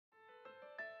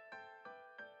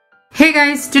Hey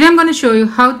guys, today I'm going to show you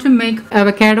how to make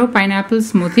avocado pineapple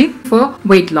smoothie for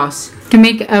weight loss. To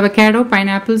make avocado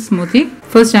pineapple smoothie,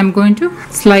 first I'm going to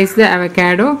slice the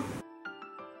avocado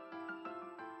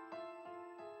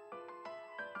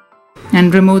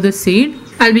and remove the seed.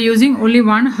 I'll be using only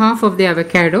one half of the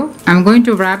avocado. I'm going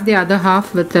to wrap the other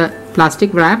half with a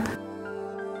plastic wrap.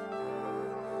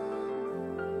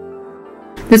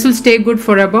 This will stay good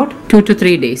for about 2 to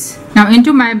 3 days. Now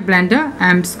into my blender,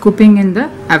 I'm scooping in the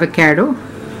avocado.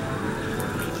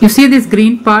 You see this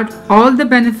green part? All the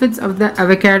benefits of the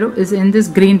avocado is in this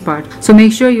green part. So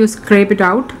make sure you scrape it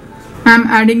out. I'm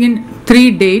adding in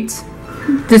 3 dates.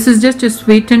 This is just to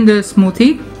sweeten the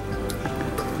smoothie.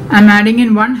 I'm adding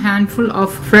in 1 handful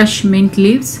of fresh mint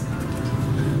leaves.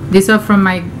 These are from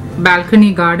my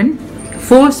balcony garden.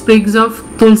 4 sprigs of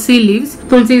Tulsi leaves.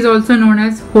 Tulsi is also known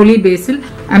as holy basil.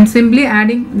 I'm simply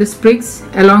adding the sprigs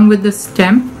along with the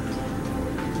stem.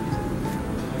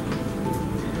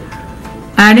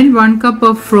 Add in 1 cup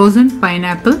of frozen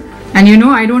pineapple. And you know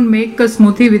I don't make a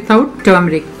smoothie without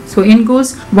turmeric. So in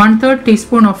goes 1/3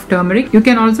 teaspoon of turmeric. You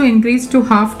can also increase to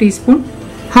half teaspoon.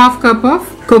 Half cup of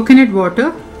coconut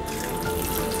water.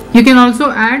 You can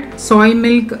also add soy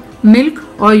milk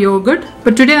or yogurt.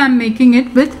 But today I'm making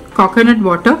it with coconut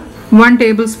water. 1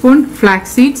 tablespoon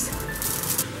flax seeds.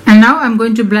 And now I'm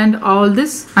going to blend all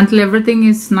this until everything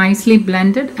is nicely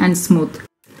blended and smooth.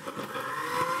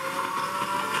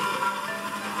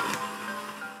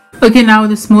 Okay, now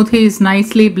the smoothie is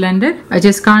nicely blended. I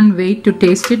just can't wait to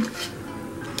taste it.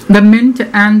 The mint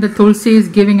and the tulsi is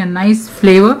giving a nice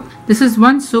flavor. This is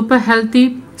one super healthy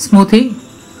smoothie.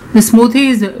 The smoothie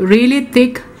is really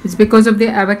thick. It's because of the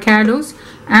avocados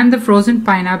and the frozen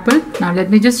pineapple. Now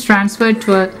let me just transfer it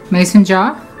to a mason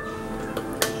jar.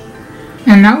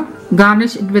 And now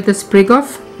garnish it with a sprig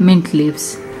of mint leaves.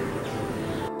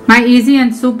 My easy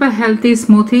and super healthy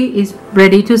smoothie is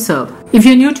ready to serve. If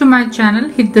you're new to my channel,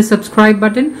 hit the subscribe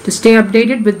button to stay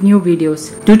updated with new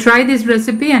videos. Do try this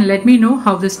recipe and let me know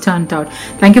how this turned out.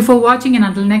 Thank you for watching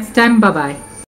and until next time, bye bye.